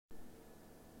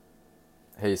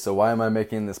Hey, so why am I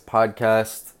making this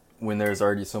podcast when there's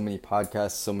already so many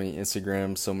podcasts, so many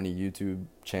Instagrams, so many YouTube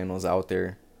channels out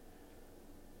there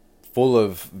full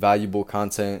of valuable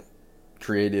content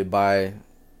created by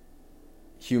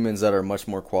humans that are much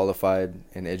more qualified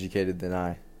and educated than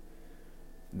I?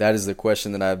 That is the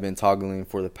question that I've been toggling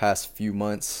for the past few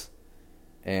months.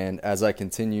 And as I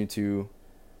continue to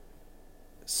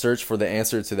search for the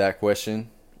answer to that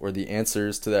question, or the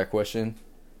answers to that question,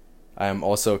 I am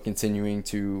also continuing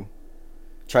to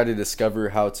try to discover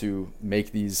how to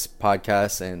make these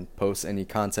podcasts and post any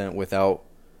content without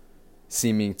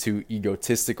seeming too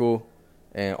egotistical,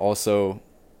 and also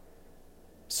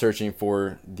searching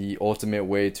for the ultimate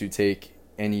way to take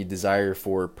any desire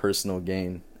for personal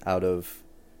gain out of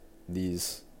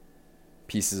these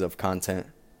pieces of content.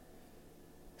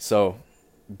 So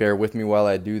bear with me while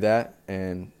I do that,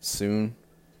 and soon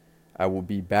I will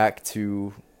be back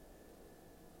to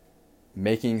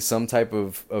making some type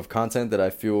of content that I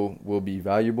feel will be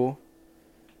valuable.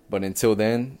 But until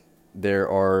then, there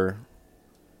are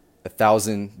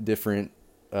 1,000 different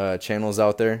channels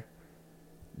out there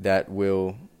that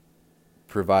will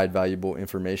provide valuable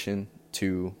information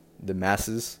to the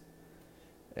masses.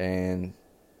 And,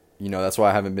 that's why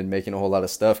I haven't been making a whole lot of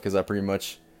stuff, because I pretty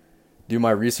much do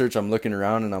my research. I'm looking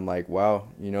around and I'm like, wow,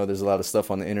 there's a lot of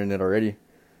stuff on the internet already.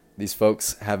 These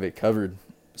folks have it covered.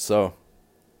 So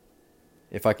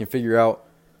if I can figure out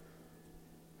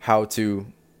how to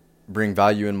bring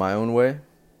value in my own way,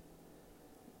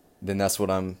 then that's what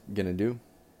I'm going to do.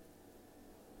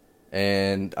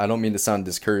 And I don't mean to sound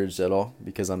discouraged at all,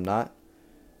 because I'm not.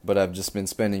 But I've just been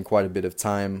spending quite a bit of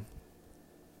time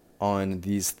on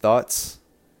these thoughts.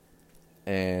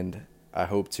 And I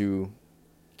hope to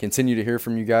continue to hear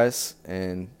from you guys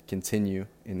and continue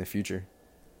in the future.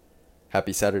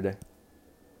 Happy Saturday.